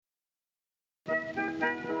Hello,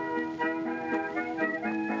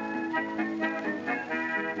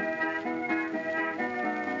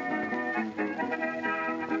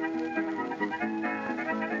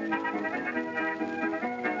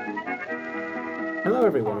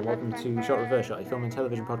 everyone, and welcome to Shot Reverse Shot, a film and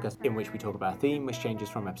television podcast in which we talk about a theme which changes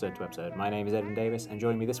from episode to episode. My name is Edwin Davis, and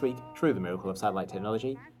joining me this week, through the miracle of satellite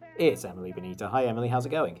technology, it's Emily Benita. Hi, Emily, how's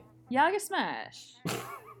it going? Yaga Smash.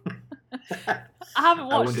 I haven't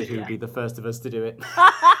watched I wondered it who yet. would be the first of us to do it.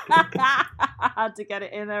 I had to get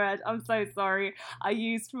it in there, Ed. I'm so sorry. I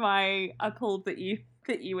pulled that you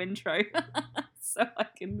intro, so I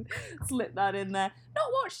can slip that in there.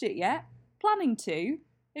 Not watched it yet. Planning to.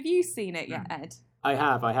 Have you seen it yet, Ed? I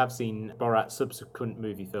have seen Borat's subsequent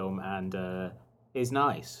movie film, and is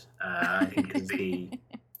nice. I think is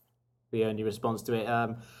the only response to it.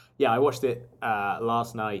 I watched it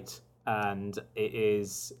last night, and it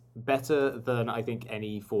is better than I think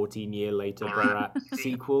any 14-year later Borat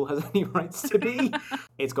sequel has any rights to be.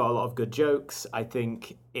 It's got a lot of good jokes. I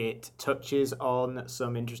think it touches on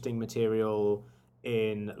some interesting material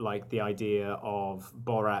in like the idea of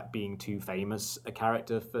Borat being too famous a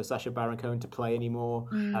character for Sacha Baron Cohen to play anymore.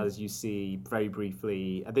 As you see very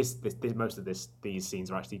briefly, this most of these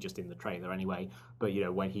scenes are actually just in the trailer anyway. But you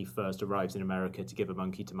know, when he first arrives in America to give a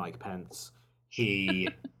monkey to Mike Pence, he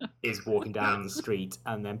is walking down the street,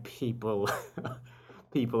 and then people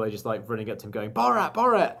are just like running up to him, going, "Borat,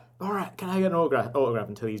 Borat, Borat, can I get an autograph?"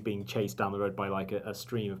 Until he's being chased down the road by like a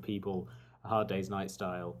stream of people, A Hard Day's Night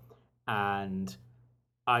style, and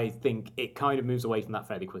I think it kind of moves away from that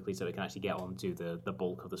fairly quickly, so it can actually get on to the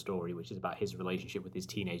bulk of the story, which is about his relationship with his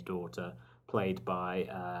teenage daughter, played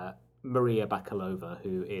by Maria Bakalova,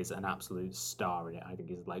 who is an absolute star in it. I think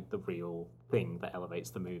is like the real thing that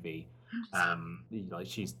elevates the movie. Like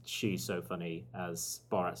she's so funny as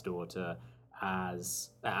Borat's daughter,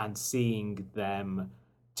 and seeing them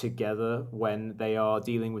together when they are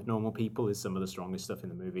dealing with normal people is some of the strongest stuff in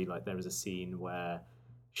the movie. Like there is a scene where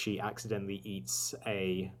she accidentally eats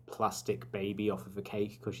a plastic baby off of a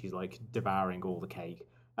cake because she's like devouring all the cake,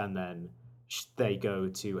 and then they go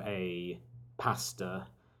to a pastor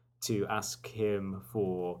to ask him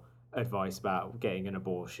for advice about getting an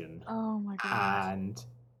abortion. Oh my god. And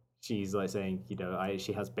she's like saying, you know,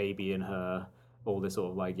 she has baby in her, all this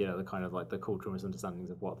sort of like, you know, the kind of like the cultural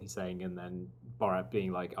misunderstandings of what he's saying, and then Borat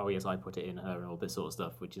being like, oh yes, I put it in her, and all this sort of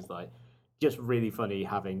stuff, which is like just really funny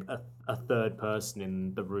having a third person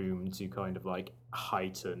in the room to kind of like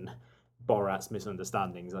heighten Borat's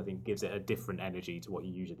misunderstandings. I think gives it a different energy to what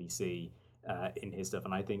you usually see in his stuff,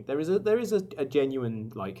 and I think there is a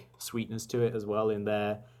genuine like sweetness to it as well in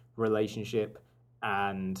their relationship,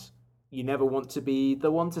 and you never want to be the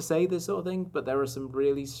one to say this sort of thing, but there are some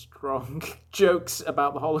really strong jokes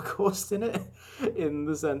about the Holocaust in it, in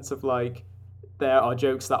the sense of like there are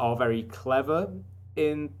jokes that are very clever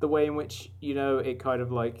in the way in which, you know, it kind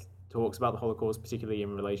of like talks about the Holocaust, particularly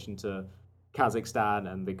in relation to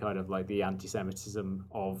Kazakhstan and the kind of like the anti-Semitism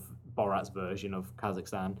of Borat's version of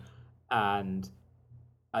Kazakhstan, and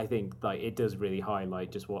I think like it does really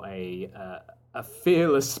highlight just what a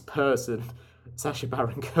fearless person Sacha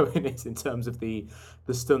Baron Cohen is in terms of the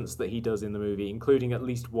stunts that he does in the movie, including at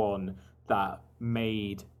least one that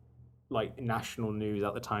made like national news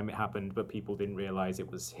at the time it happened, but people didn't realize it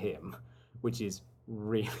was him, which is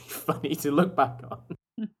really funny to look back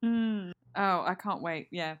on. Oh, I can't wait.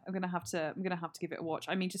 Yeah, I'm gonna have to give it a watch.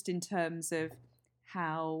 I mean, just in terms of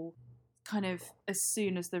how kind of as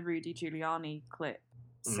soon as the Rudy Giuliani clip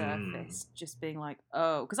surfaced, just being like,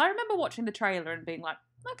 oh, because I remember watching the trailer and being like,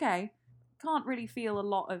 okay, can't really feel a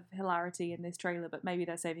lot of hilarity in this trailer, but maybe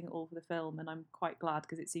they're saving it all for the film, and I'm quite glad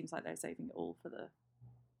because it seems like they're saving it all for the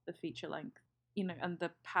feature length, you know, and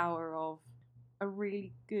the power of a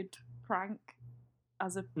really good prank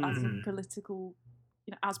as a political,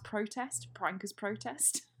 you know, as protest, prank as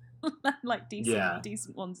protest, like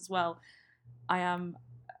decent ones as well. I am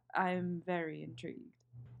very intrigued.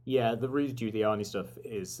 Yeah, the Rudy Giuliani stuff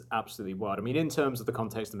is absolutely wild. I mean, in terms of the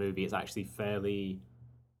context of the movie, it's actually fairly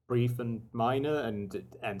brief and minor, and it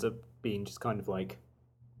ends up being just kind of like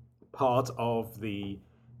part of the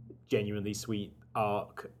genuinely sweet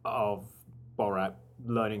arc of Borat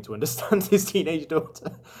learning to understand his teenage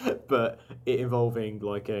daughter, but it involving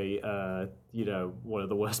like a you know, one of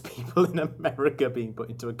the worst people in America being put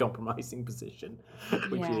into a compromising position,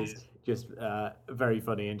 which is just very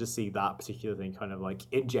funny, and just see that particular thing kind of like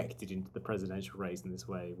injected into the presidential race in this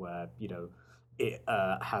way, where, you know, it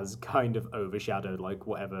has kind of overshadowed like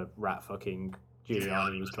whatever rat fucking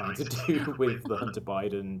Giuliani was trying to do with the Hunter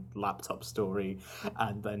Biden laptop story,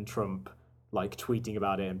 and then Trump like tweeting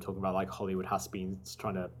about it and talking about like Hollywood has-beens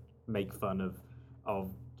trying to make fun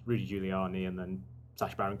of Rudy Giuliani, and then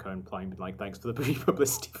Sacha Baron Cohen playing like, thanks for the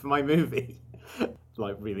publicity for my movie.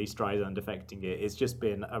 Like really Streisand affecting it. It's just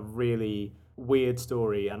been a really weird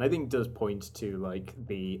story, and I think does point to like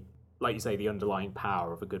you say, the underlying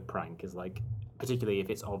power of a good prank is like, particularly if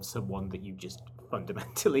it's of someone that you just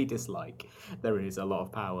fundamentally dislike, there is a lot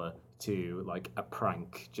of power to like a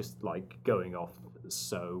prank just like going off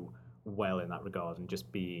so well in that regard, and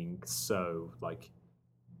just being so like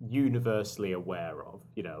universally aware of,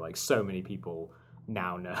 like so many people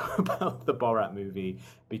now know about the Borat movie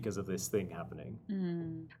because of this thing happening.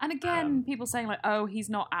 And again, people saying like, oh, he's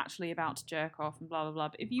not actually about to jerk off and blah blah blah.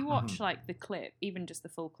 But if you watch like the clip, even just the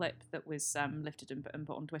full clip that was lifted and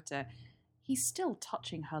put on Twitter, he's still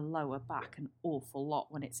touching her lower back an awful lot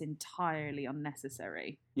when it's entirely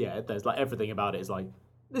unnecessary. Yeah, there's like everything about it is like,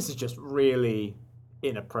 this is just really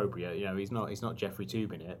inappropriate. He's not Jeffrey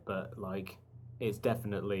Tube in it, but like it's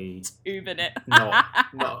definitely Tube in it.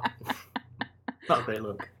 not a great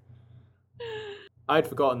look. I'd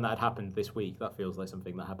forgotten that had happened this week. That feels like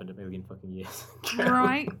something that happened a million fucking years ago.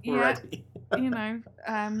 Right, yeah.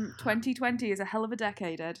 2020 is a hell of a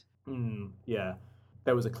decade, Ed. Yeah.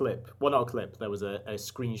 There was a clip. Well, not a clip. There was a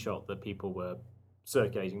screenshot that people were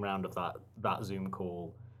circulating around of that Zoom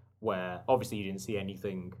call where obviously you didn't see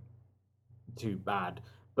anything too bad,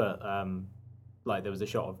 but like there was a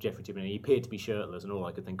shot of Jeffrey Tubin and he appeared to be shirtless, and all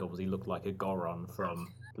I could think of was he looked like a Goron from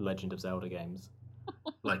the Legend of Zelda games.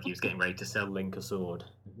 Like he was getting ready to sell Link a sword.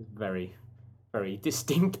 Very, very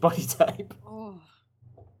distinct body type. Oh,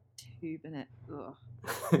 Tube in it. Ugh.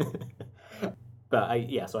 But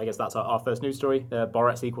so I guess that's our first news story.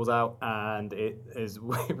 Borat sequel's out, and it has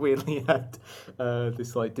weirdly had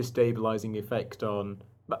this like destabilizing effect on,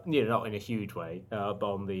 not in a huge way, but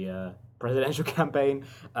on the presidential campaign.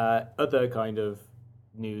 Other kind of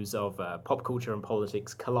news of pop culture and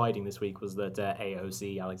politics colliding this week was that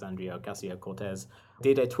AOC, Alexandria Ocasio-Cortez,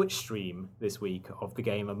 did a Twitch stream this week of the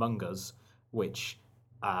game Among Us, which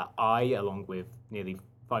I, along with nearly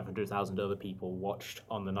 500,000 other people, watched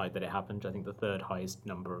on the night that it happened. I think the third highest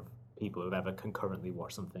number of people who have ever concurrently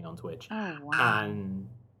watched something on Twitch. Oh, wow. And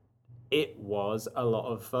it was a lot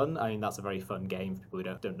of fun. I mean, that's a very fun game for people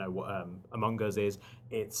who don't know what Among Us is.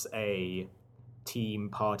 It's a team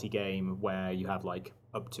party game where you have like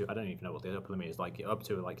up to, I don't even know what the upper limit is, like up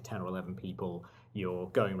to like 10 or 11 people. You're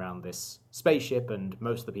going around this spaceship, and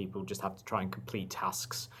most of the people just have to try and complete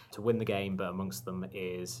tasks to win the game, but amongst them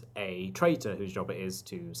is a traitor whose job it is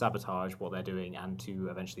to sabotage what they're doing and to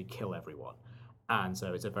eventually kill everyone. And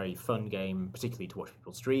so it's a very fun game, particularly to watch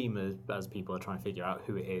people stream as people are trying to figure out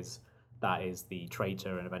who it is that is the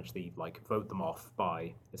traitor, and eventually like vote them off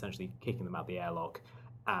by essentially kicking them out the airlock.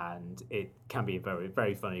 And it can be very,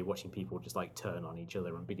 very funny watching people just like turn on each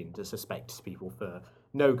other and begin to suspect people for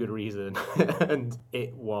no good reason. And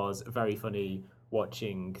it was very funny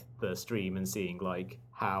watching the stream and seeing like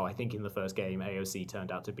how I think in the first game AOC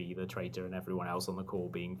turned out to be the traitor, and everyone else on the call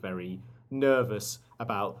being very nervous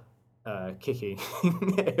about kicking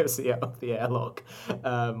AOC out of the airlock,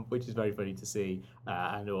 which is very funny to see.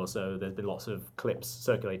 And also there's been lots of clips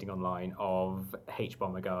circulating online of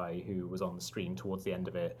H-Bomber Guy, who was on the stream towards the end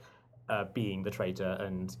of it, being the traitor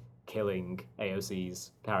and killing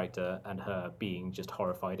AOC's character, and her being just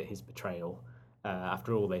horrified at his betrayal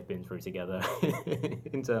after all they've been through together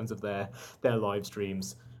in terms of their live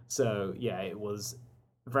streams. So yeah, it was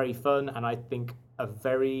very fun, and I think a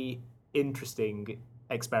very interesting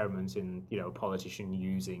experiment in a politician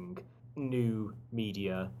using new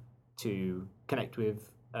media to connect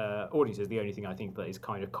with audiences. The only thing I think that is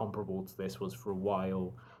kind of comparable to this was, for a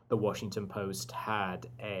while, the Washington Post had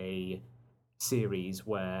a series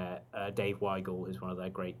where Dave Weigel, who's one of their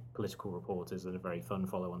great political reporters and a very fun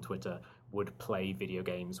follow on Twitter, would play video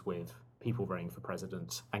games with people running for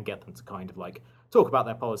president and get them to kind of like talk about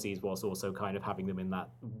their policies, whilst also kind of having them in that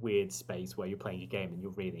weird space where you're playing a game and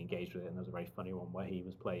you're really engaged with it. And there was a very funny one where he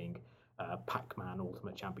was playing Pac-Man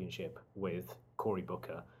Ultimate Championship with Cory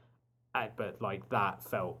Booker, but like that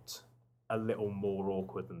felt a little more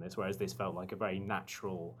awkward than this, whereas this felt like a very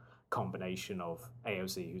natural combination of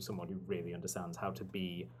AOC, who's someone who really understands how to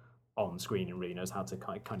be on screen and really knows how to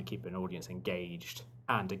kind of keep an audience engaged,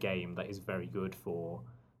 and a game that is very good for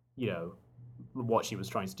what she was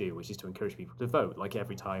trying to do, which is to encourage people to vote. Like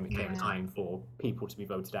every time it came time for people to be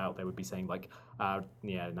voted out, they would be saying like,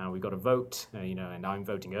 now we've got to vote, and I'm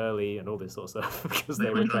voting early and all this sort of stuff, because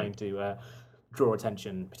they were trying to draw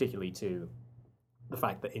attention particularly to the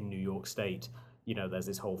fact that in New York State, there's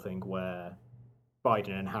this whole thing where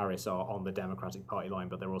Biden and Harris are on the Democratic Party line,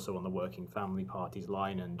 but they're also on the Working Family Party's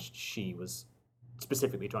line, and she was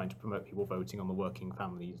specifically trying to promote people voting on the working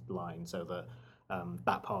family line so that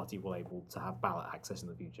that party will able to have ballot access in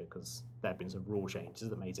the future, because there have been some rule changes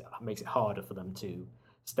that makes it harder for them to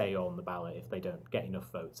stay on the ballot if they don't get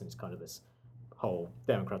enough votes, and it's kind of this whole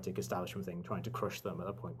democratic establishment thing trying to crush them at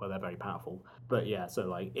a point where they're very powerful. But yeah, so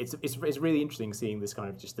like it's really interesting seeing this kind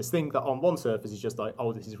of just this thing that on one surface is just like,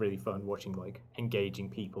 oh, this is really fun watching like engaging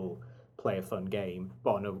people play a fun game,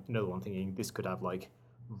 but on another one thinking this could have like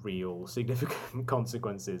real significant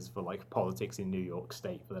consequences for like politics in New York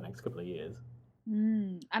State for the next couple of years.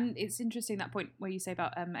 And it's interesting that point where you say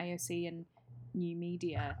about AOC and new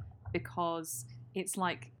media, because it's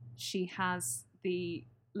like she has the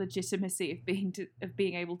legitimacy of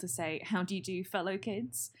being able to say, "How do you do, fellow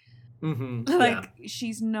kids?"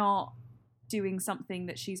 She's not doing something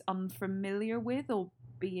that she's unfamiliar with or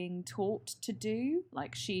being taught to do.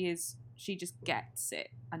 Like she just gets it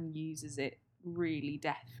and uses it really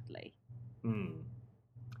deftly.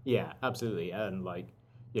 Yeah, absolutely, and like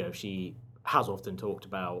she has often talked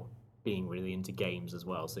about being really into games as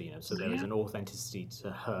well. So so there is an authenticity to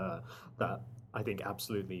her that I think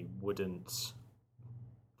absolutely wouldn't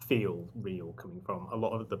feel real coming from a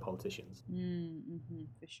lot of the politicians.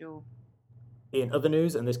 For sure. In other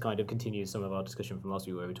news, and this kind of continues some of our discussion from last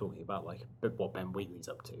week where we were talking about like what Ben Wheatley's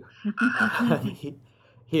up to.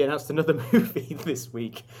 He announced another movie this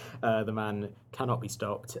week. The man cannot be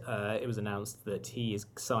stopped. It was announced that he is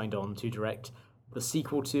signed on to direct the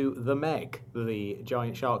sequel to The Meg, the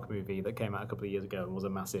giant shark movie that came out a couple of years ago and was a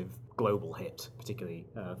massive global hit, particularly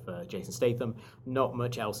for Jason Statham. Not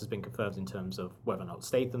much else has been confirmed in terms of whether or not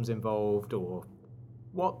Statham's involved or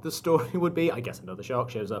what the story would be. I guess another shark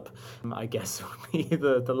shows up, I guess would be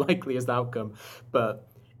the likeliest outcome. But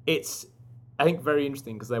it's, I think, very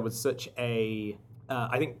interesting because there was such a...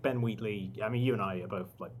 I think Ben Wheatley, I mean, you and I are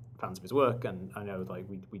both like fans of his work, and I know like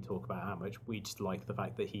we talk about how much we just like the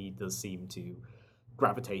fact that he does seem to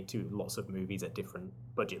gravitate to lots of movies at different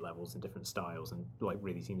budget levels and different styles, and like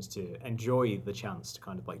really seems to enjoy the chance to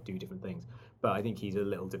kind of like do different things. But I think he's a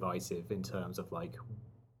little divisive in terms of like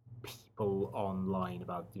people online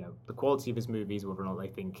about the quality of his movies, whether or not they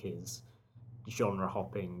think his genre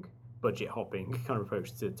hopping, budget hopping kind of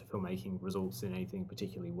approach to filmmaking results in anything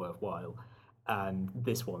particularly worthwhile. And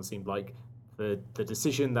this one seemed like the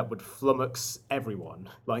decision that would flummox everyone.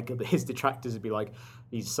 Like his detractors would be like,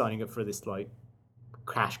 he's signing up for this like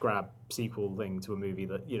cash grab sequel thing to a movie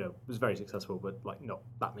that was very successful, but like not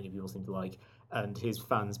that many people seem to like. And his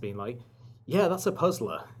fans being like, yeah, that's a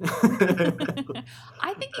puzzler.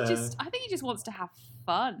 I think he just wants to have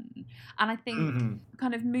fun, and I think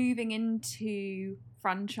kind of moving into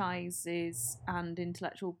franchises and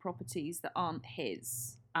intellectual properties that aren't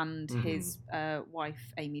his and his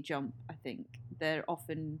wife Amy Jump, I think they're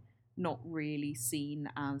often not really seen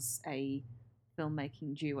as a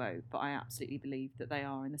filmmaking duo, but I absolutely believe that they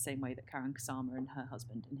are, in the same way that Karen Kusama and her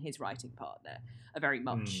husband and his writing partner are very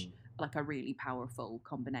much like a really powerful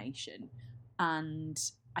combination. And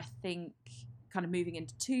I think kind of moving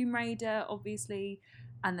into Tomb Raider, obviously,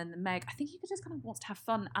 and then The Meg, I think he just kind of wants to have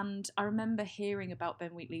fun. And I remember hearing about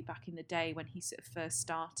Ben Wheatley back in the day when he sort of first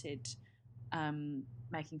started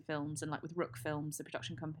making films, and like with Rook Films, the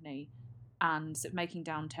production company, and sort of making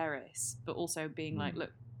Down Terrace, but also being like,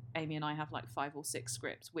 look, Amy and I have like 5 or 6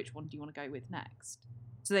 scripts. Which one do you want to go with next?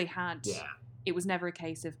 So they had... Yeah. It was never a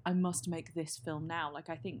case of, I must make this film now.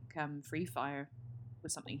 Like, I think Free Fire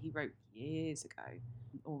was something he wrote years ago,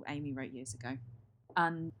 or Amy wrote years ago.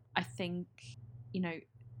 And I think,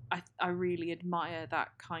 I really admire that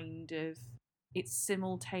kind of... It's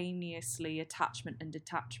simultaneously attachment and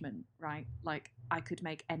detachment, right? Like, I could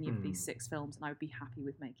make any of these 6 films and I would be happy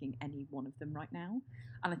with making any one of them right now.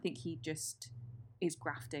 And I think he just is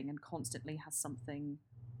grafting and constantly has something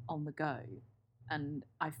on the go. And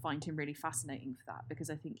I find him really fascinating for that, because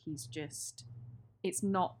I think he's just... It's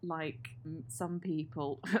not like some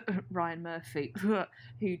people, Ryan Murphy,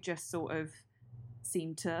 who just sort of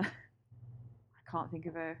seem to... I can't think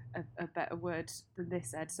of a better word than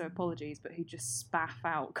this, Ed, so apologies, but who just spaff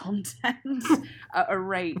out content at a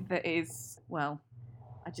rate that is... Well,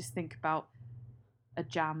 I just think about a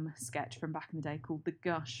Jam sketch from back in the day called The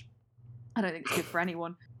Gush. I don't think it's good for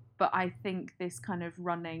anyone, but I think this kind of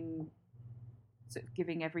running, sort of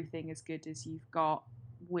giving everything as good as you've got,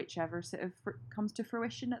 whichever sort of comes to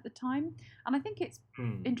fruition at the time. And I think it's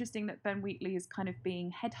interesting that Ben Wheatley is kind of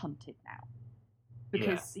being headhunted now,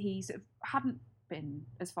 because he sort of hadn't been,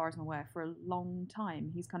 as far as I'm aware, for a long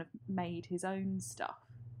time. He's kind of made his own stuff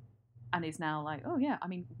and is now like, oh yeah, I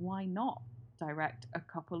mean, why not direct a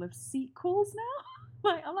couple of sequels now?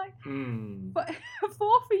 Like, I'm like, but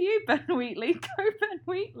 4 for you, Ben Wheatley. Go Ben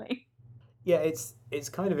Wheatley. Yeah, it's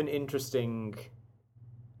kind of an interesting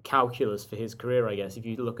calculus for his career, I guess. If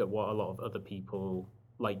you look at what a lot of other people,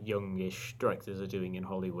 like youngish directors, are doing in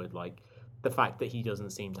Hollywood, like the fact that he doesn't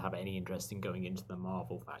seem to have any interest in going into the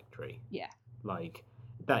Marvel factory, Yeah. like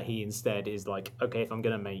that he instead is like, okay, if I'm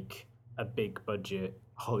gonna make a big budget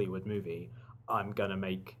Hollywood movie, I'm gonna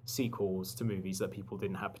make sequels to movies that people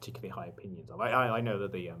didn't have particularly high opinions of. I know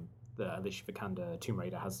that the Alicia Vikander Tomb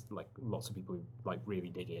Raider has like lots of people who like really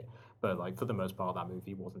dig it, but like for the most part, that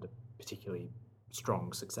movie wasn't a particularly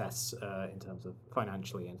strong success in terms of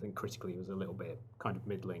financially, and I think critically it was a little bit kind of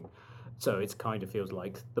middling. So it kind of feels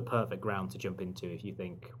like the perfect ground to jump into if you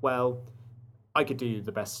think, well, I could do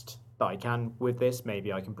the best that I can with this.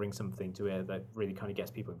 Maybe I can bring something to it that really kind of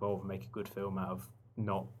gets people involved and make a good film out of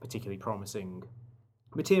not particularly promising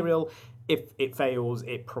material. If it fails,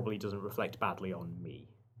 it probably doesn't reflect badly on me.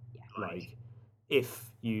 Yeah. Like,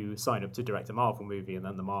 if you sign up to direct a Marvel movie and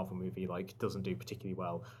then the Marvel movie like doesn't do particularly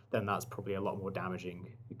well, then that's probably a lot more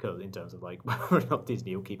damaging because in terms of like whether or not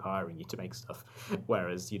Disney will keep hiring you to make stuff.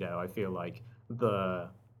 Whereas, I feel like the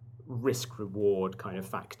risk reward kind of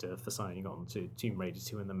factor for signing on to Tomb Raider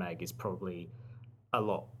 2 and the Meg is probably a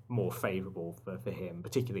lot more favorable for him,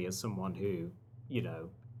 particularly as someone who,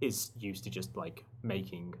 is used to just like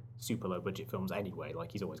making super low budget films anyway.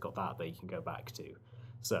 Like he's always got that he can go back to.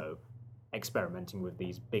 So experimenting with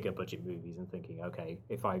these bigger budget movies and thinking, okay,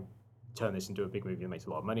 if I turn this into a big movie that makes a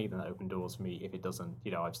lot of money, then that opens doors for me. If it doesn't,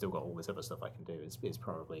 I've still got all this other stuff I can do. Is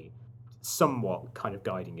probably somewhat kind of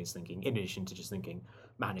guiding his thinking, in addition to just thinking,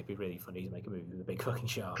 man, it'd be really funny to make a movie with a big fucking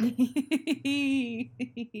shark.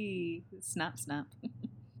 Snap, snap.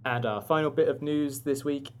 And our final bit of news this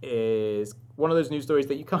week is one of those news stories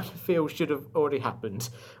that you kind of feel should have already happened,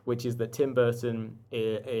 which is that Tim Burton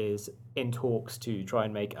is in talks to try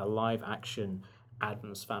and make a live action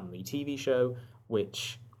Addams Family TV show,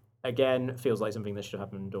 which again feels like something that should have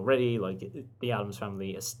happened already. Like the Addams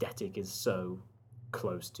Family aesthetic is so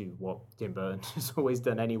close to what Tim Burton has always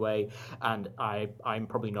done anyway, and I'm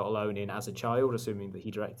probably not alone in, as a child, assuming that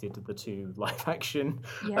he directed the two live action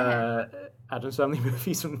Addams Family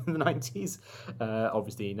movies from the 90s.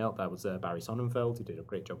 Obviously, no, that was Barry Sonnenfeld, who did a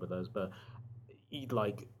great job with those, but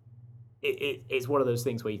it's one of those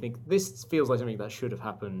things where you think this feels like something that should have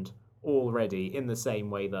happened already, in the same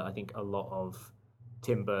way that I think a lot of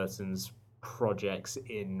Tim Burton's projects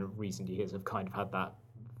in recent years have kind of had that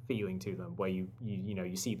feeling to them, where you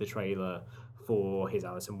see the trailer for his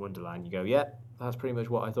Alice in Wonderland, you go, yeah, that's pretty much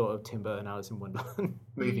what I thought of Tim Burton Alice in Wonderland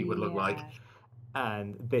movie would look like.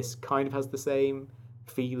 And this kind of has the same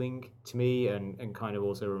feeling to me, and kind of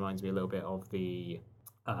also reminds me a little bit of the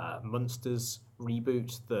Munsters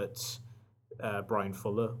reboot that Brian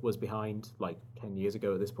Fuller was behind like 10 years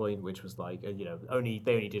ago at this point, which was like, they only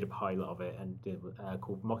did a pilot of it, and it was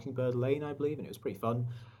called Mockingbird Lane, I believe, and it was pretty fun.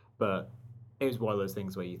 But it was one of those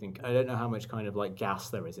things where you think, I don't know how much kind of like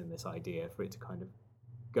gas there is in this idea for it to kind of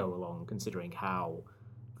go along, considering how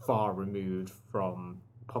far removed from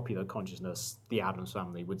popular consciousness the Addams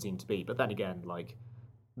Family would seem to be. But then again, like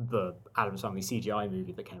the Addams Family CGI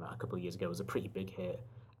movie that came out a couple of years ago was a pretty big hit.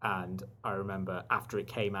 And I remember after it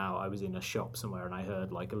came out, I was in a shop somewhere and I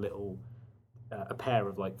heard like a pair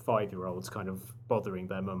of like 5-year-olds kind of bothering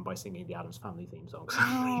their mum by singing the Addams Family theme song,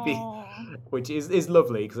 which is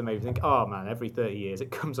lovely, because it made me think, oh man, every 30 years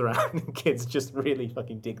it comes around and kids just really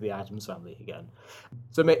fucking dig the Addams Family again.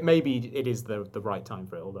 So maybe it is the right time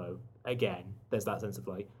for it, although again, there's that sense of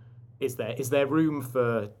like, is there room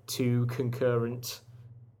for two concurrent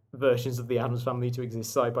versions of the Addams Family to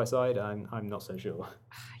exist side by side? I'm not so sure.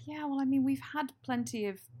 Yeah, well, I mean, we've had plenty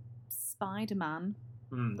of Spider-Man.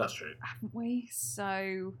 That's true. Haven't we?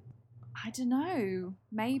 So, I don't know.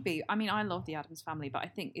 Maybe. I mean, I love the Addams Family, but I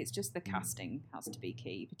think it's just the casting has to be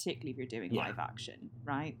key, particularly if you're doing live action,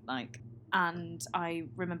 right? Like, and I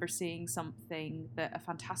remember seeing something that a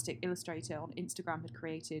fantastic illustrator on Instagram had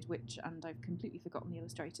created, and I've completely forgotten the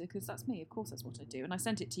illustrator, because that's me. Of course, that's what I do. And I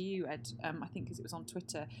sent it to you, Ed, I think because it was on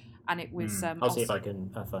Twitter, and it was... I'll see if I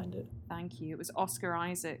can find it. Thank you. It was Oscar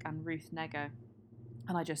Isaac and Ruth Negga.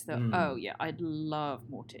 And I just thought, oh yeah, I'd love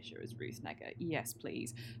Morticia as Ruth Negga. Yes,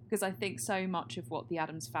 please. Because I think so much of what the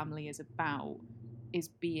Addams Family is about is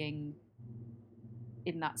being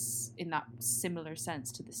in that similar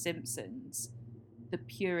sense to The Simpsons, the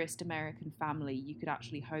purest American family you could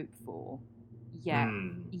actually hope for.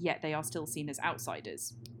 Yet they are still seen as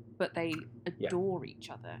outsiders, but they adore each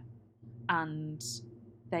other, and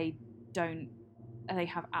they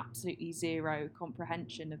have absolutely zero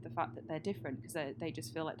comprehension of the fact that they're different, because they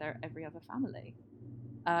just feel like they're every other family.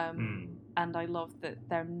 And I love that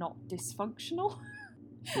they're not dysfunctional.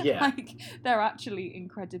 Yeah. Like, they're actually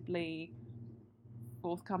incredibly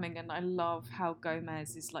forthcoming, and I love how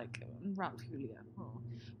Gomez is like Raul Julia,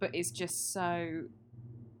 but is just so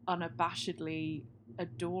unabashedly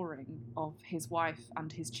adoring of his wife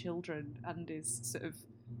and his children, and is sort of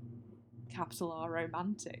capital R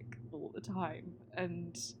romantic all the time.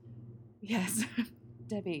 And yes,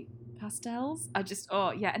 Debbie, pastels.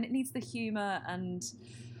 And it needs the humour, and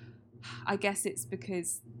I guess it's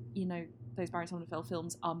because those Barry Sonnenfeld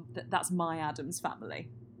films that's my Addams Family,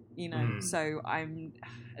 So I'm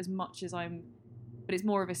as much as I'm, but it's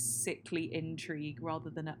more of a sickly intrigue rather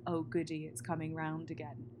than a oh goody it's coming round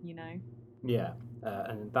again, Yeah,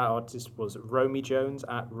 and that artist was Romy Jones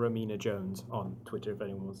at Romina Jones on Twitter. If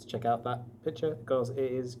anyone wants to check out that picture, because it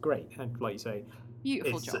is great, and like you say,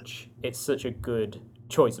 beautiful job. It's such a good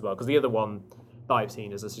choice as well. Because the other one that I've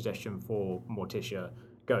seen as a suggestion for Morticia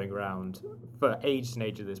going around for ages and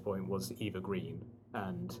ages at this point was Eva Green,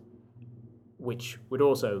 and which would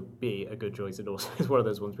also be a good choice. And also is one of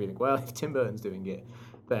those ones where you think, well, if Tim Burton's doing it,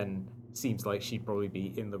 then seems like she'd probably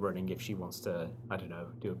be in the running if she wants to, I don't know,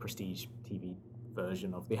 do a prestige TV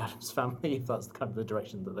version of the Addams Family, if that's kind of the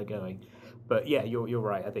direction that they're going. But yeah, you're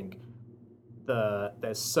right. I think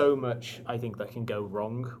there's so much I think that can go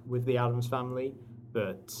wrong with the Addams Family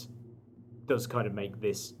that does kind of make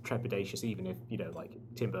this trepidatious, even if like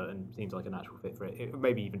Tim Burton seems like a natural fit for it.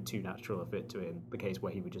 Maybe even too natural a fit to it in the case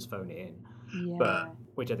where he would just phone it in. Yeah. But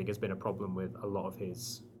which I think has been a problem with a lot of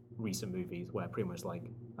his recent movies, where pretty much like,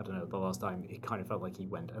 I don't know, the last time it kind of felt like he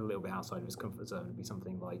went a little bit outside of his comfort zone. It'd be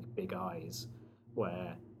something like Big Eyes,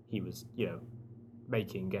 where he was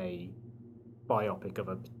making a biopic of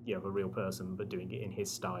a real person, but doing it in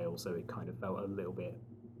his style, so it kind of felt a little bit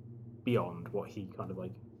beyond what he kind of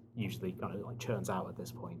like usually kind of like churns out at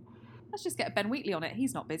this point. Let's just get Ben Wheatley on it.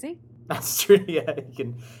 He's not busy. That's true. Yeah,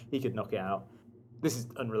 he could knock it out. This is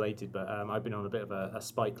unrelated, but I've been on a bit of a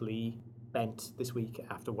Spike Lee bent this week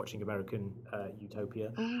after watching American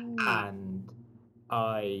Utopia. Ooh. And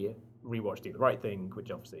I rewatched Do the Right Thing,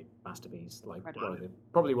 which obviously masterpiece, like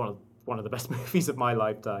probably one of the best movies of my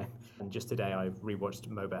lifetime. And just today I rewatched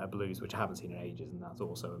Mo Better Blues, which I haven't seen in ages, and that's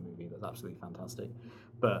also a movie that's absolutely fantastic.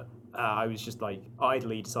 But I was just like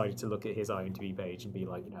idly decided to look at his IMDb page and be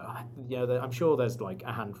like, I'm sure there's like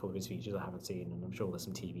a handful of his features I haven't seen, and I'm sure there's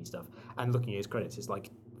some TV stuff. And looking at his credits, it's like,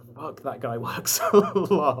 fuck, that guy works a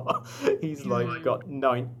lot. He's like got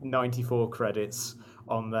 94 credits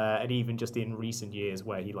on there, and even just in recent years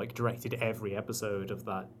where he like directed every episode of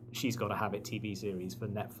that She's Gotta Have It TV series for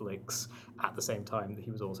Netflix at the same time that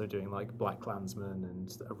he was also doing like Black Klansman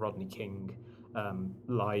and a Rodney King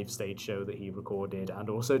live stage show that he recorded, and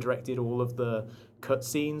also directed all of the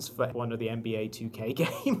cutscenes for one of the NBA 2K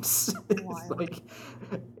games.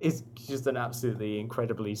 It's just an absolutely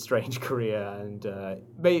incredibly strange career, and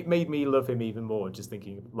made me love him even more, just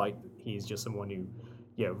thinking like he's just someone who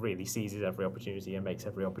really seizes every opportunity and makes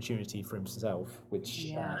every opportunity for himself,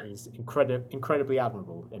 which is incredibly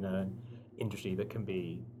admirable in an industry that can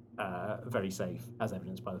be very safe, as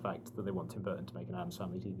evidenced by the fact that they want Tim Burton to make an Addams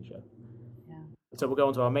Family TV show. Yeah. So we'll go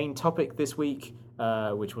on to our main topic this week,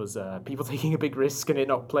 which was people taking a big risk and it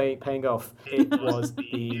not paying off. It was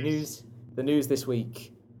the news this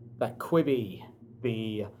week that Quibi,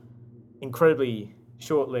 the incredibly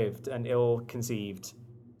short-lived and ill-conceived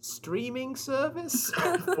streaming service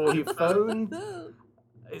for your phone.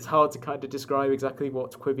 It's hard to kind of describe exactly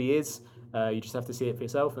what Quibi is. You just have to see it for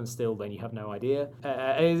yourself, and still then you have no idea.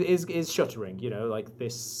 Is shuttering, like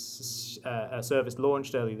this service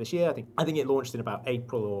launched early this year. I think it launched in about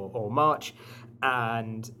April or March,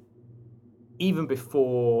 and even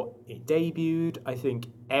before it debuted, I think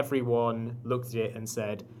everyone looked at it and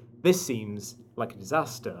said, this seems like a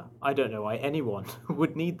disaster. I don't know why anyone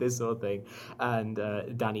would need this sort of thing. And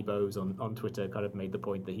Danny Bowes on Twitter kind of made the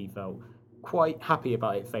point that he felt quite happy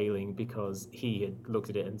about it failing because he had looked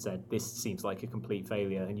at it and said, this seems like a complete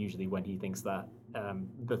failure. And usually when he thinks that,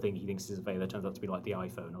 the thing he thinks is a failure turns out to be like the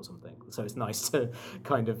iPhone or something. So it's nice to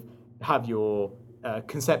kind of have your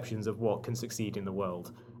conceptions of what can succeed in the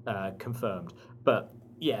world confirmed. But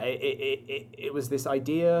yeah, it was this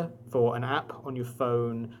idea for an app on your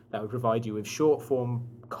phone that would provide you with short form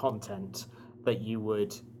content that you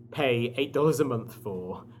would pay $8 a month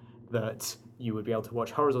for, that you would be able to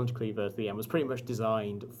watch horizontally, vertically, and was pretty much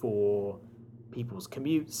designed for people's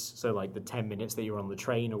commutes. So like the 10 minutes that you're on the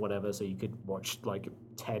train or whatever, so you could watch like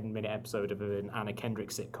a 10-minute episode of an Anna Kendrick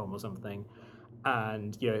sitcom or something.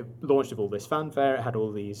 And launched with all this fanfare. It had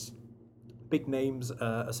all these big names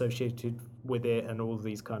associated with it, and all of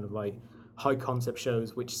these kind of like high concept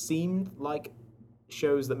shows, which seemed like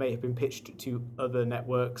shows that may have been pitched to other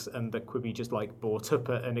networks and that Quibi just like bought up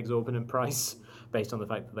at an exorbitant price based on the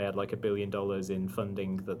fact that they had like $1 billion in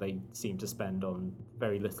funding that they seemed to spend on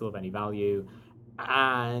very little of any value.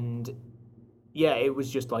 And yeah, it was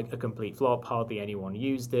just like a complete flop. Hardly anyone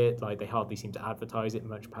used it. Like, they hardly seemed to advertise it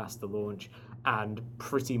much past the launch. And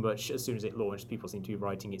pretty much as soon as it launched, people seemed to be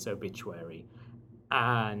writing its obituary.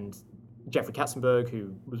 And Jeffrey Katzenberg,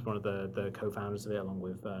 who was one of the co-founders of it, along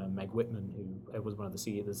with Meg Whitman, who was one of the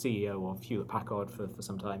CEO of Hewlett Packard for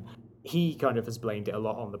some time, he kind of has blamed it a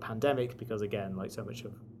lot on the pandemic because, again, like, so much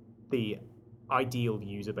of the ideal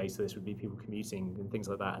user base of this would be people commuting and things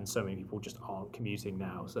like that, and so many people just aren't commuting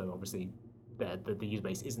now. So obviously, the user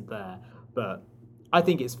base isn't there. But I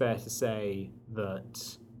think it's fair to say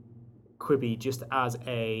that Quibi, just as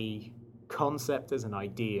a concept, as an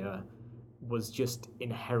idea, was just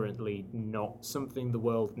inherently not something the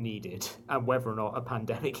world needed, and whether or not a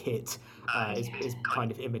pandemic hit is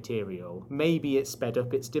kind of immaterial. Maybe it sped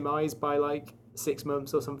up its demise by like 6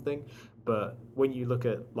 months or something, but when you look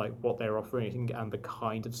at like what they're offering and the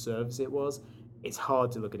kind of service it was, it's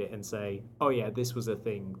hard to look at it and say, oh yeah, this was a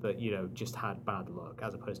thing that, you know, just had bad luck,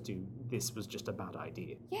 as opposed to this was just a bad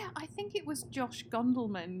idea. Yeah, I think it was Josh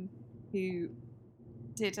Gondelman who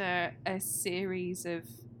did a series of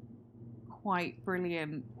quite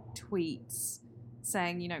brilliant tweets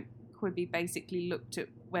saying, you know, Quibi basically looked at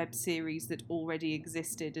web series that already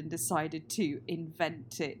existed and decided to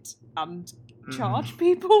invent it and charge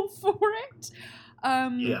people for it.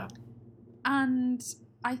 Yeah. And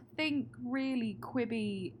I think really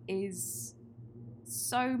Quibi is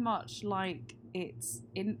so much like its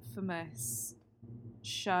infamous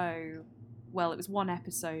show. Well, it was one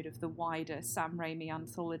episode of the wider Sam Raimi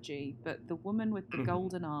anthology, but The Woman with the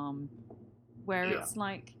Golden Arm, where it's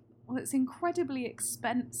like, well, it's incredibly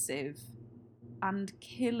expensive and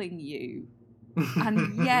killing you,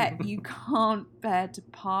 and yet you can't bear to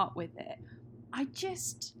part with it.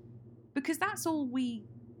 Because that's all we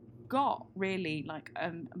got, really. Like,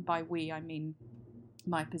 by we, I mean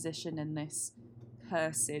my position in this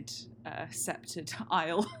cursed, sceptred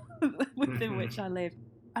isle within which I live.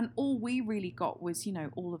 And all we really got was, you know,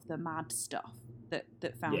 all of the mad stuff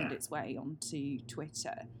that found its way onto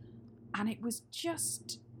Twitter. And it was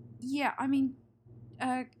just, I mean,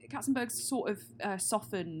 Katzenberg's sort of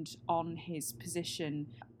softened on his position,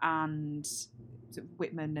 and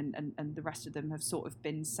Whitman and the rest of them have sort of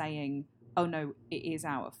been saying, oh no, it is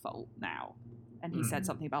our fault now. And he said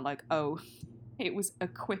something about like, oh, it was a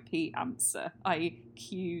quippy answer,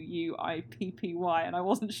 IQUIPPY, and I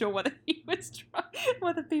wasn't sure whether he was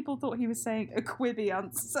whether people thought he was saying a quibby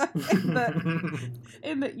answer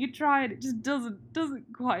in that you try and it just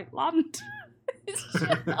doesn't quite land. It's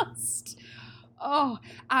just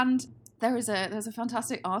and there's a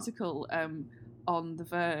fantastic article on The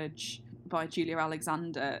Verge by Julia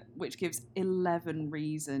Alexander, which gives 11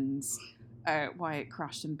 reasons why it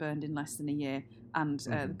crashed and burned in less than a year. And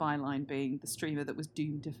the byline being, the streamer that was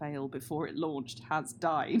doomed to fail before it launched has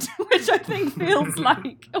died, which I think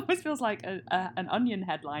almost feels like an Onion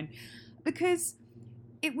headline, because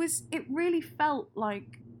it really felt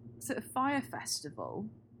like sort of Fire Festival,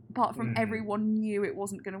 apart from everyone knew it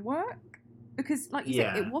wasn't going to work. Because, like you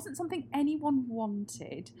said, it wasn't something anyone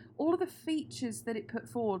wanted. All of the features that it put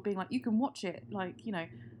forward, being like, you can watch it, like, you know,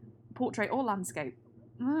 portrait or landscape.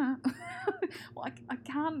 Well, I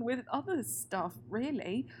can with other stuff,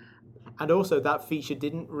 really. And also, that feature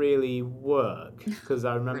didn't really work, because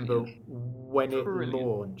I remember when it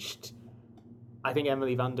launched, I think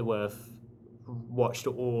Emily Vanderwerf watched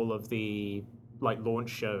all of the like launch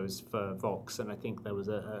shows for Vox, and I think there was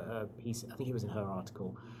a piece, I think it was in her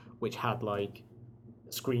article, which had like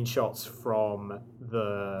screenshots from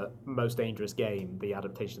the Most Dangerous Game, the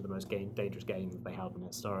adaptation of the Most Dangerous Game that they had in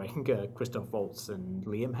it, starring Christoph Waltz and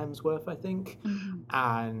Liam Hemsworth, I think.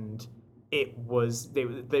 And it was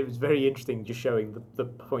very interesting, just showing the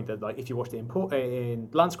point that, like, if you watched it in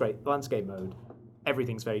landscape mode,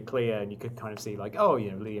 everything's very clear, and you could kind of see, like, oh,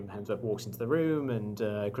 you know, Liam Hemsworth walks into the room, and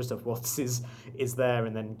Christoph Waltz is there,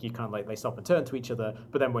 and then you kind of like, they stop and turn to each other.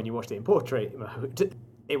 But then when you watched it in portrait mode,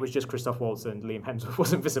 it was just Christoph Waltz, and Liam Hemsworth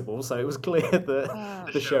wasn't visible, so it was clear that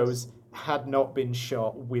the shows had not been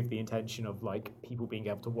shot with the intention of like people being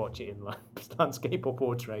able to watch it in landscape or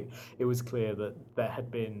portrait. It was clear that there had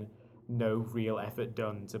been no real effort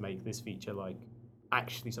done to make this feature like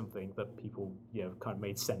actually something that people, you know, kind of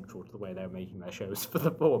made central to the way they were making their shows for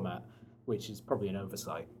the format, which is probably an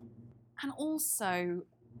oversight. And also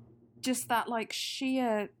just that like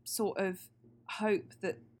sheer sort of hope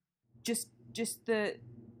that just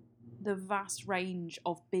the vast range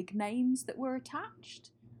of big names that were attached.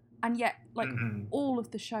 and yet like all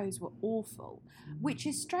of the shows were awful, which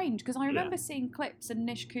is strange because I remember seeing clips and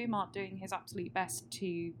Nish Kumar doing his absolute best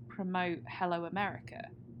to promote Hello America,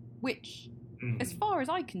 which as far as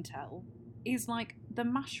I can tell is like the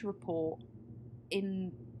MASH report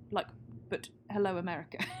in like, but Hello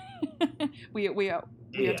America. we are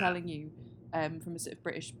telling you from a sort of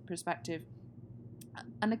British perspective,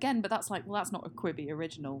 and again, but that's like, well, that's not a Quibi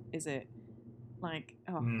original, is it? Like,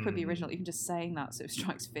 Quibi original, even just saying that sort of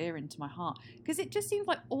strikes fear into my heart. Because it just seems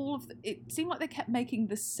like it seemed like they kept making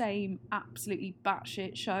the same absolutely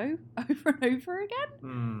batshit show over and over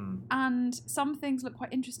again. And some things look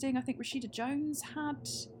quite interesting. I think Rashida Jones had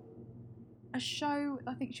a show,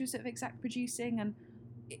 I think she was sort of exec producing, and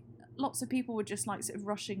lots of people were just like sort of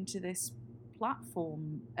rushing to this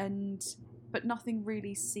platform, but nothing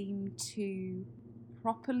really seemed to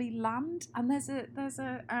properly land. And there's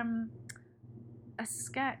a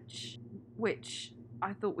sketch which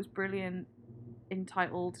I thought was brilliant,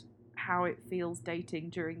 entitled "How It Feels Dating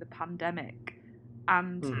During the Pandemic,"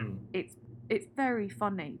 and it's very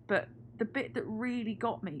funny. But the bit that really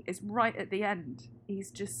got me is right at the end.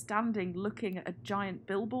 He's just standing looking at a giant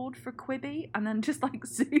billboard for Quibi, and then just like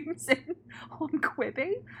zooms in on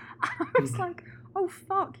Quibi. And I was like, "Oh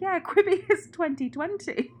fuck yeah, Quibi is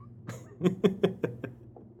 2020."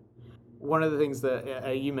 One of the things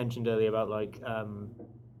that you mentioned earlier about like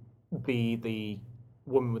the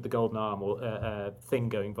woman with the golden arm or thing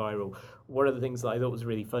going viral. One of the things that I thought was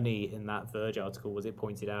really funny in that Verge article was it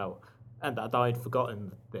pointed out, and that I'd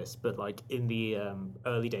forgotten this, but like in the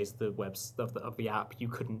early days of the of the app, you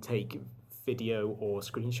couldn't take video or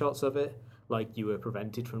screenshots of it. Like, you were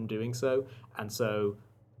prevented from doing so, and so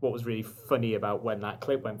what was really funny about when that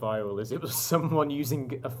clip went viral is it was someone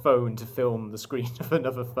using a phone to film the screen of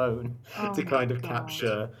another phone to kind of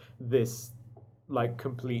capture this like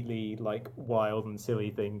completely like wild and silly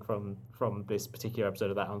thing from this particular episode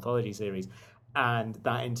of that anthology series. And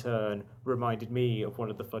that in turn reminded me of one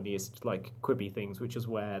of the funniest like Quibi things, which is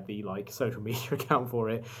where the like social media account for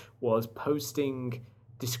it was posting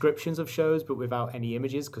descriptions of shows but without any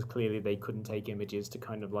images, because clearly they couldn't take images to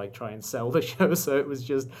kind of like try and sell the show. So it was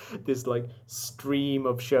just this like stream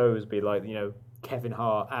of shows, be like, you know, Kevin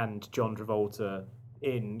Hart and John Travolta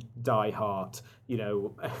in Die Hard, you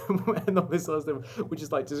know, and all this sort of stuff, which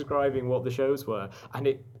is like describing what the shows were. And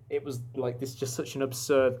it was like this just such an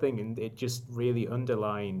absurd thing, and it just really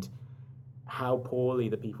underlined how poorly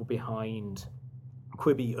the people behind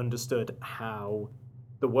Quibi understood how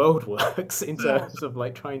the world works in terms of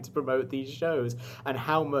like trying to promote these shows, and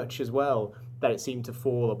how much as well that it seemed to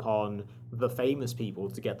fall upon the famous people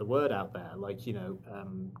to get the word out there. Like, you know,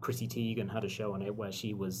 Chrissy Teigen had a show on it where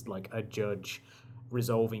she was like a judge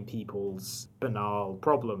resolving people's banal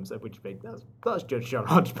problems, which that's Judge John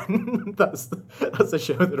Hodgman. that's a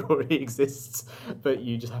show that already exists, but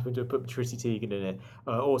you just happen to put Chrissy Teigen in it.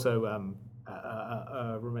 Also,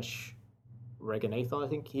 Ramesh Reganathan, I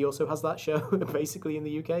think he also has that show basically in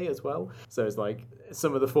the UK as well. So it's like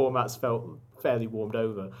some of the formats felt fairly warmed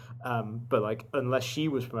over, but like unless she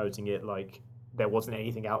was promoting it, like there wasn't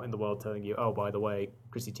anything out in the world telling you, oh, by the way,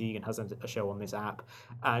 Chrissy Teigen has a show on this app.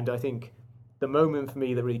 And I think the moment for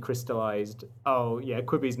me that really crystallized, oh yeah,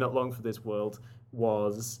 Quibi's not long for this world,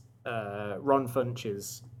 was Ron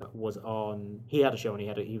Funches was on. He had a show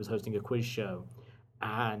and he was hosting a quiz show,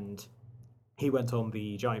 and he went on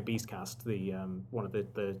the Giant Beastcast, the one of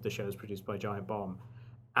the shows produced by Giant Bomb,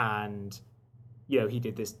 and you know, he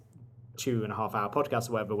did this 2.5 hour podcast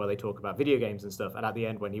or whatever where they talk about video games and stuff. And at the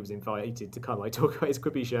end, when he was invited to kind of like talk about his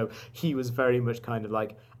Quibi show, he was very much kind of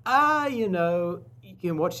like, you know, you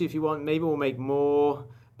can watch it if you want. Maybe we'll make more.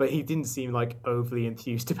 But he didn't seem like overly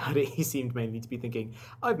enthused about it. He seemed mainly to be thinking,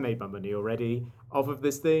 I've made my money already off of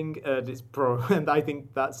this thing, and and I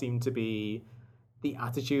think that seemed to be the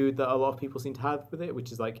attitude that a lot of people seem to have with it,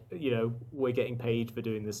 which is like, you know, we're getting paid for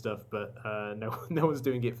doing this stuff, but no one's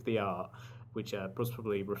doing it for the art, which was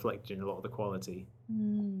probably reflected in a lot of the quality.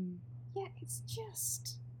 Yeah, it's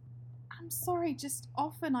just, I'm sorry, just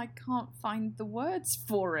often I can't find the words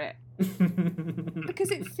for it.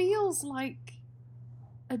 Because it feels like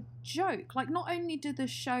a joke. Like, not only do the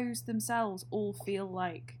shows themselves all feel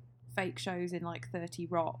like fake shows in like 30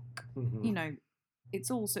 Rock, you know, it's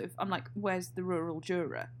all sort of, I'm like, where's the rural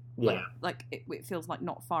juror? Yeah. Like it feels like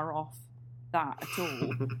not far off that at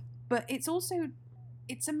all. But it's also,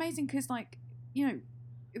 it's amazing because, like, you know,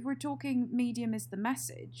 if we're talking medium is the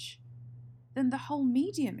message, then the whole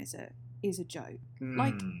medium is a joke.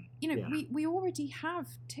 Like, you know, we already have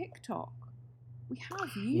TikTok. We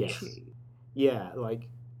have YouTube. Yes. Yeah, like,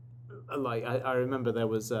 like I remember there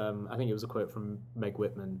was I think it was a quote from Meg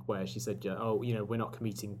Whitman where she said, yeah, "Oh, we're not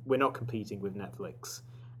competing with Netflix,"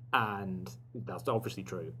 and that's obviously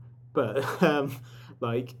true. But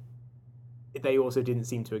like they also didn't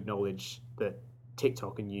seem to acknowledge that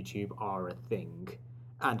TikTok and YouTube are a thing,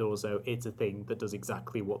 and also it's a thing that does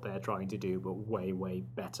exactly what they're trying to do, but way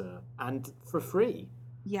better and for free.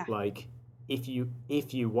 Yeah. Like if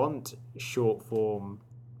you want short form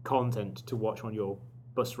content to watch on your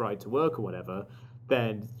bus ride to work or whatever,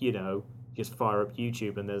 then just fire up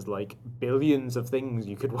YouTube and there's like billions of things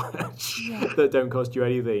you could watch that don't cost you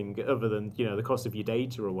anything other than the cost of your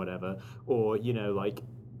data or whatever, or like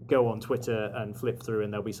go on Twitter and flip through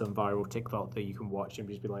and there'll be some viral TikTok that you can watch and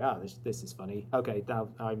just be like, this is funny. Okay, now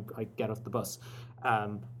I get off the bus.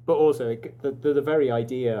 But also the very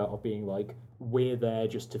idea of being like, we're there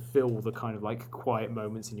just to fill the kind of like quiet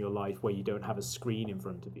moments in your life where you don't have a screen in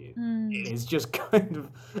front of you. It's just kind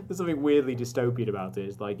of, there's something weirdly dystopian about it.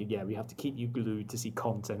 It's like, yeah, we have to keep you glued to see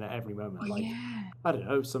content at every moment. Like, I don't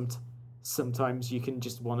know, sometimes you can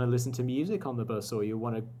just want to listen to music on the bus, or you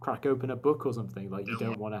want to crack open a book or something. Like you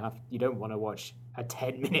don't want to watch a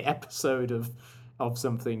 10-minute episode of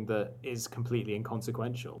something that is completely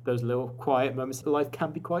inconsequential. Those little quiet moments of life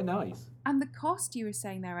can be quite nice. And the cost you were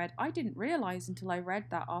saying there, Ed, I didn't realise until I read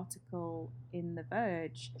that article in The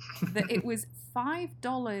Verge that it was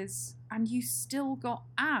 $5 and you still got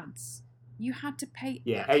ads. You had to pay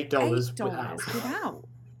 $8 without.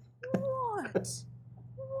 What?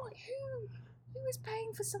 Who is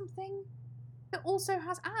paying for something that also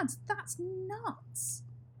has ads? That's nuts.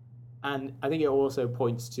 And I think it also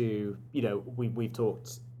points to, we've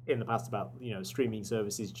talked in the past about, streaming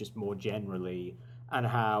services just more generally, and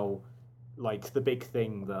how like the big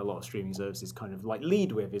thing that a lot of streaming services kind of like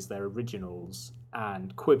lead with is their originals.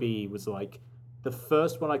 And Quibi was like the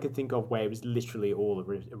first one I could think of where it was literally all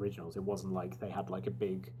originals. It wasn't like they had like a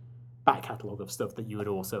big back catalogue of stuff that you would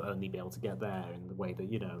also only be able to get there, in the way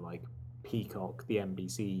that, like Peacock, the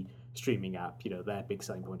NBC streaming app, their big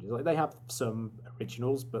selling point is like they have some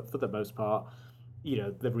originals, but for the most part,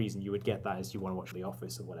 the reason you would get that is you want to watch The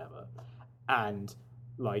Office or whatever. And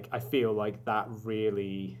like I feel like that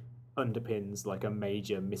really underpins like a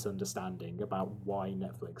major misunderstanding about why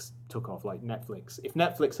Netflix took off. Like if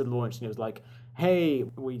Netflix had launched and it was like, hey,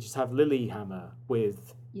 we just have Lilyhammer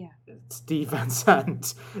with Steve Van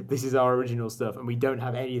Sant, this is our original stuff, and we don't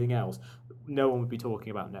have anything else, no one would be talking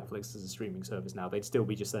about Netflix as a streaming service now. They'd still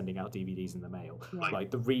be just sending out DVDs in the mail. Like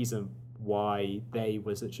the reason why they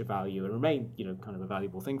were such a value and remain, kind of a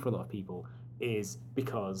valuable thing for a lot of people is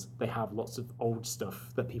because they have lots of old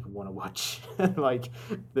stuff that people want to watch. Like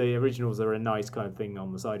the originals are a nice kind of thing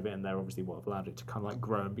on the side of it, and they're obviously what have allowed it to kind of like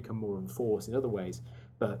grow and become more of a force in other ways.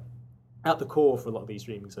 But at the core for a lot of these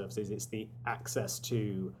streaming services, it's the access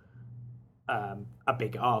to a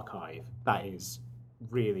big archive that is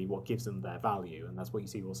really what gives them their value. And that's what you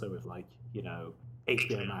see also with like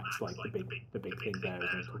HBO Max. Like the big thing there is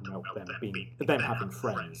they're talking about them having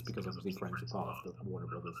Friends, because obviously Friends are part of the Warner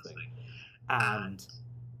Brothers thing. And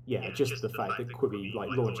just the fact that Quibi like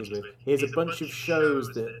launches with, here's a bunch of shows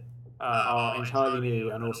that are entirely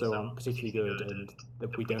new and also aren't particularly good, and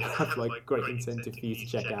that we don't have like great incentive for you to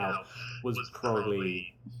check out, was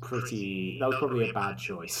probably a bad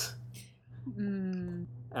choice.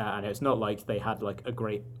 And it's not like they had like a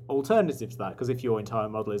great alternative to that, because if your entire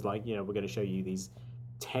model is like, we're going to show you these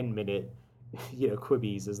 10-minute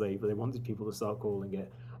Quibis, as they wanted people to start calling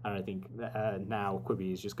it, and I think now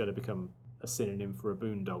Quibi is just going to become a synonym for a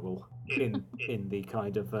boondoggle in the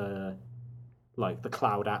kind of like the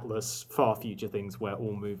Cloud Atlas far future things where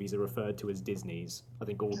all movies are referred to as Disney's. I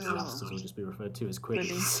think all disasters will just be referred to as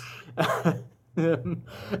Quibis.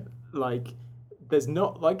 Like there's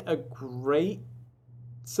not like a great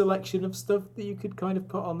selection of stuff that you could kind of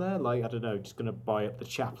put on there. Like, I don't know, just gonna buy up the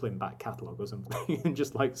Chaplin back catalogue or something and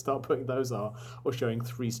just like start putting those on, or showing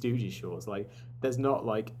Three Stooges shorts. Like there's not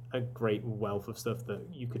like a great wealth of stuff that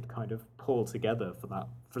you could kind of pull together for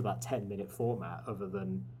that 10-minute format, other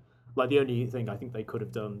than like the only thing I think they could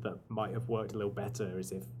have done that might have worked a little better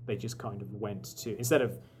is if they just kind of went to, instead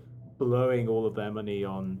of blowing all of their money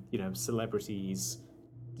on celebrities,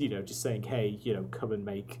 just saying, hey, come and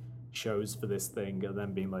make shows for this thing, and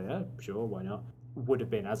then being like, yeah, sure, why not, would have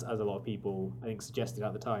been, as a lot of people I think suggested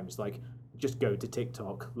at the time, it's like, just go to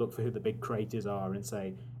TikTok, look for who the big creators are, and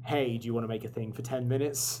say, hey, do you want to make a thing for 10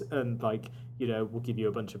 minutes? And like, we'll give you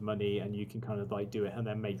a bunch of money and you can kind of like do it, and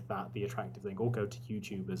then make that the attractive thing. Or go to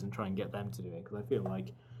YouTubers and try and get them to do it, because I feel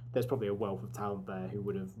like there's probably a wealth of talent there who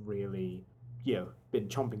would have really been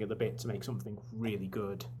chomping at the bit to make something really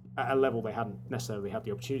good. at a level they hadn't necessarily had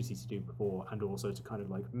the opportunity to do before, and also to kind of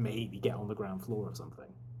like maybe get on the ground floor of something.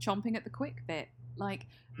 Chomping at the quick bit, like,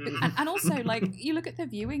 and also like you look at the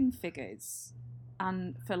viewing figures,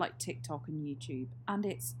 and for like TikTok and YouTube, and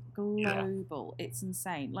it's global. Yeah. It's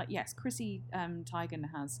insane. Like, yes, Chrissy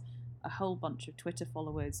Teigen has a whole bunch of Twitter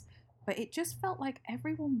followers, but it just felt like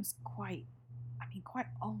everyone was quite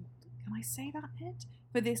old. Can I say that, Ed?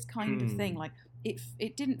 For this kind of thing, like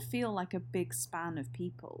it didn't feel like a big span of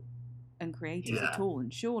people and creators at all.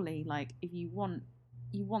 And surely, like, if you want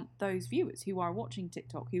those viewers who are watching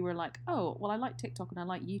TikTok, who are like, oh, well, I like TikTok and I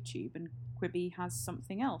like YouTube, and Quibi has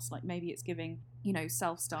something else. Like, maybe it's giving,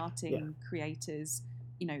 self-starting creators,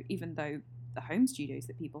 even though the home studios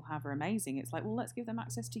that people have are amazing, it's like, well, let's give them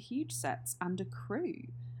access to huge sets and a crew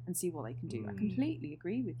and see what they can do. I completely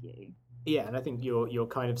agree with you. Yeah, and I think you're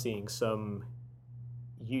kind of seeing some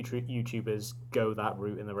YouTubers go that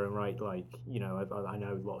route in their own right. Like, I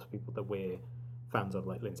know lots of people that we're fans of,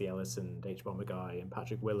 like Lindsay Ellis and H. Bomber Guy and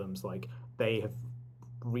Patrick Willems. Like, they have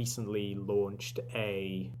recently launched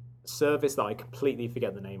a service that I completely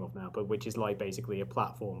forget the name of now, but which is like basically a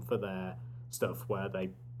platform for their stuff where they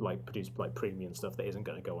like produce like premium stuff that isn't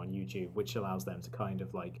going to go on YouTube, which allows them to kind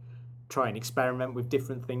of like try and experiment with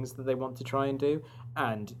different things that they want to try and do.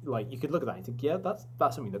 And like, you could look at that and think, yeah, that's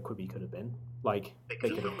something that Quibi could have been. Like, they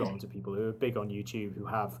could have gone to people who are big on YouTube, who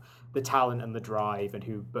have the talent and the drive, and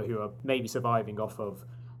who are maybe surviving off of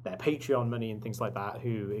their Patreon money and things like that,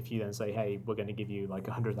 who, if you then say, hey, we're going to give you like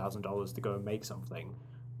 $100,000 to go and make something,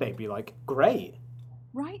 they'd be like, great.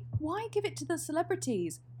 Right? Why give it to the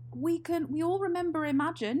celebrities? We all remember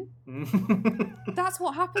Imagine. That's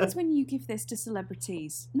what happens when you give this to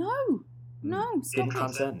celebrities. No, stop Didn't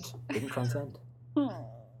transcend. Didn't transcend.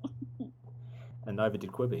 And neither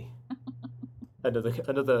did Quibi.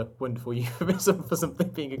 Another wonderful euphemism for something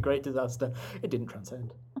being a great disaster. It didn't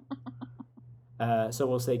transcend. So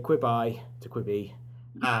we'll say Quibi to Quibi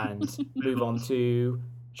and move on to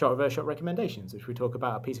shot reverse shot recommendations, which we talk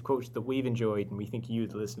about a piece of culture that we've enjoyed and we think you,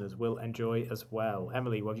 the listeners, will enjoy as well.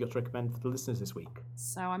 Emily, what have you got to recommend for the listeners this week?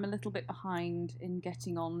 So I'm a little bit behind in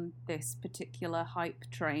getting on this particular hype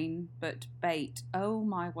train, but Bait, oh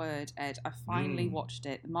my word, Ed, I finally watched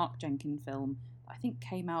it. The Mark Jenkins film, I think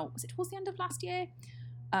came out, was it towards the end of last year?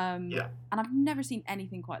 And I've never seen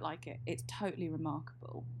anything quite like it. It's totally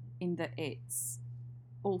remarkable in that it's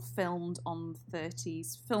all filmed on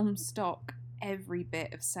 30s film stock. Every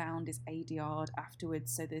bit of sound is ADR'd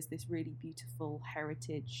afterwards, so there's this really beautiful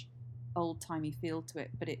heritage, old-timey feel to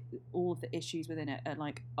it, but all of the issues within it are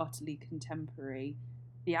like utterly contemporary.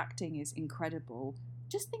 The acting is incredible.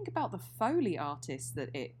 Just think about the Foley artists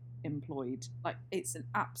that it employed. Like, it's an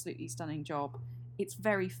absolutely stunning job. It's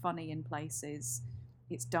very funny in places.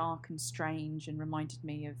 It's dark and strange and reminded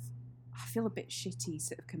me of, I feel a bit shitty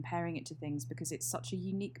sort of comparing it to things because it's such a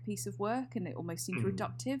unique piece of work and it almost seems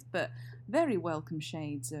reductive, but very welcome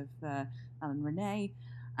shades of Alan Rene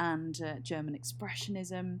and German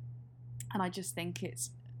Expressionism. And I just think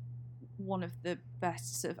it's one of the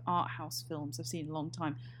best sort of art house films I've seen in a long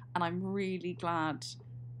time. And I'm really glad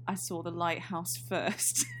I saw The Lighthouse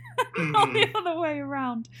first, not the other way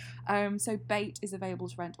around. So Bait is available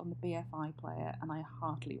to rent on the BFI player, and I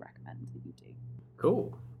heartily recommend that you do.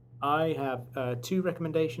 Cool. I have two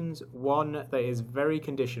recommendations. One that is very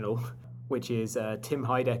conditional, which is Tim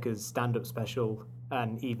Heidecker's stand-up special,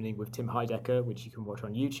 An Evening with Tim Heidecker, which you can watch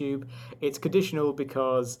on YouTube. It's conditional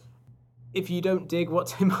because if you don't dig what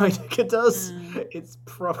Tim Heidecker does, it's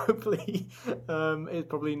probably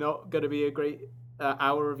not going to be a great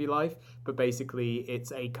hour of your life. But basically,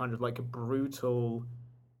 it's a kind of like a brutal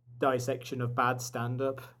dissection of bad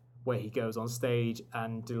stand-up, where he goes on stage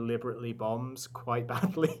and deliberately bombs quite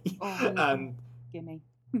badly. Gimme.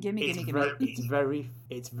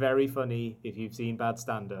 It's very funny if you've seen bad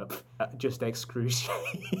stand-up. Just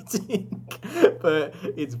excruciating, but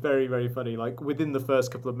it's very, very funny. Like, within the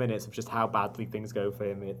first couple of minutes of just how badly things go for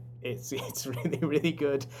him, it's really, really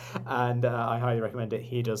good, and I highly recommend it.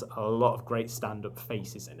 He does a lot of great stand-up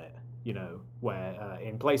faces in it. Where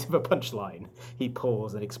in place of a punchline, he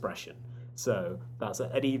pulls an expression. So that's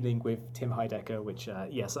An Evening with Tim Heidecker, which,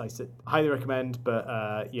 yes, I highly recommend. But,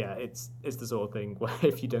 it's the sort of thing where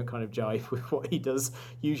if you don't kind of jive with what he does,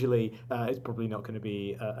 usually it's probably not going to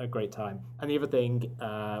be a great time. And the other thing,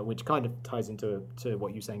 which kind of ties into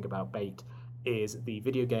what you're saying about Bait, is the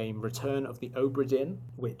video game Return of the Obra Dinn,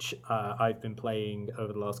 which I've been playing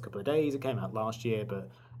over the last couple of days. It came out last year, but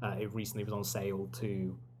it recently was on sale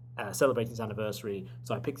to celebrating its anniversary,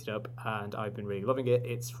 so I picked it up and I've been really loving it.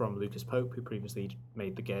 It's from Lucas Pope, who previously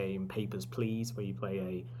made the game Papers, Please, where you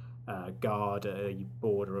play a guard at a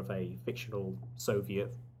border of a fictional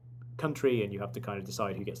Soviet country, and you have to kind of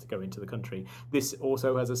decide who gets to go into the country. This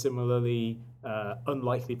also has a similarly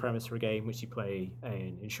unlikely premise for a game, which you play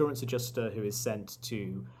an insurance adjuster who is sent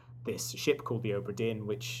to this ship called the Obra Dinn,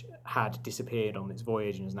 which had disappeared on its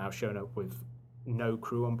voyage and has now shown up with no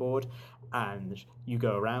crew on board. And you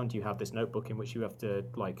go around, you have this notebook in which you have to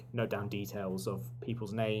like note down details of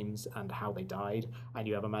people's names and how they died, and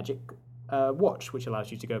you have a magic watch which allows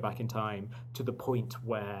you to go back in time to the point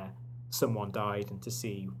where someone died and to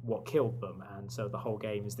see what killed them. And so the whole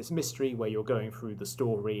game is this mystery where you're going through the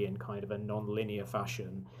story in kind of a non-linear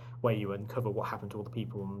fashion, where you uncover what happened to all the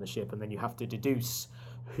people on the ship, and then you have to deduce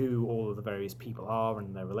who all of the various people are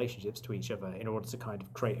and their relationships to each other in order to kind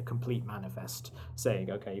of create a complete manifest saying,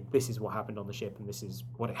 okay, this is what happened on the ship and this is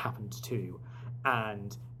what it happened to.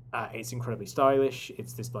 And it's incredibly stylish.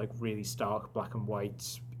 It's this like really stark black and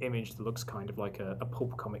white image that looks kind of like a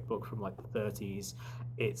pulp comic book from like the 30s.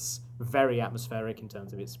 It's very atmospheric in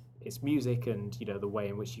terms of its music, and the way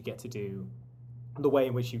in which you get to do the way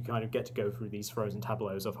in which you kind of get to go through these frozen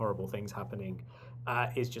tableaus of horrible things happening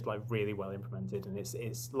is just like really well implemented. And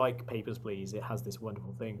it's like Papers, Please. It has this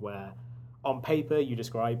wonderful thing where on paper you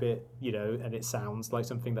describe it, and it sounds like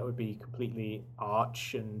something that would be completely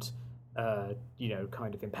arch and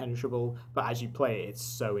kind of impenetrable, but as you play it, it's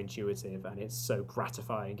so intuitive and it's so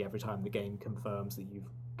gratifying every time the game confirms that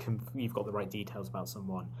you've got the right details about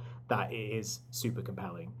someone, that it is super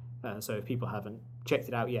compelling. So if people haven't checked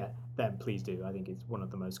it out yet, then please do. I think it's one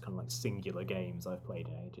of the most kind of like singular games I've played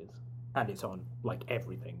in ages, and it's on like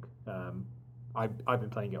everything. I've been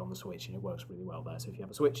playing it on the Switch and it works really well there. So if you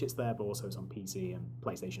have a Switch, it's there, but also it's on PC and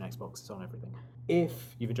PlayStation, Xbox, it's on everything. If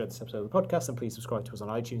you've enjoyed this episode of the podcast, then please subscribe to us on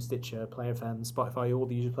iTunes, Stitcher, Player FM, Spotify, all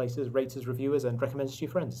the usual places. Rate us, review us, and recommend us to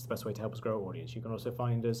your friends. It's the best way to help us grow our audience. You can also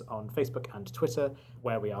find us on Facebook and Twitter,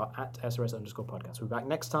 where we are at SRS_podcast. We'll be back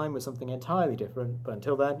next time with something entirely different, but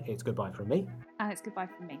until then, it's goodbye from me. And it's goodbye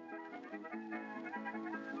from me.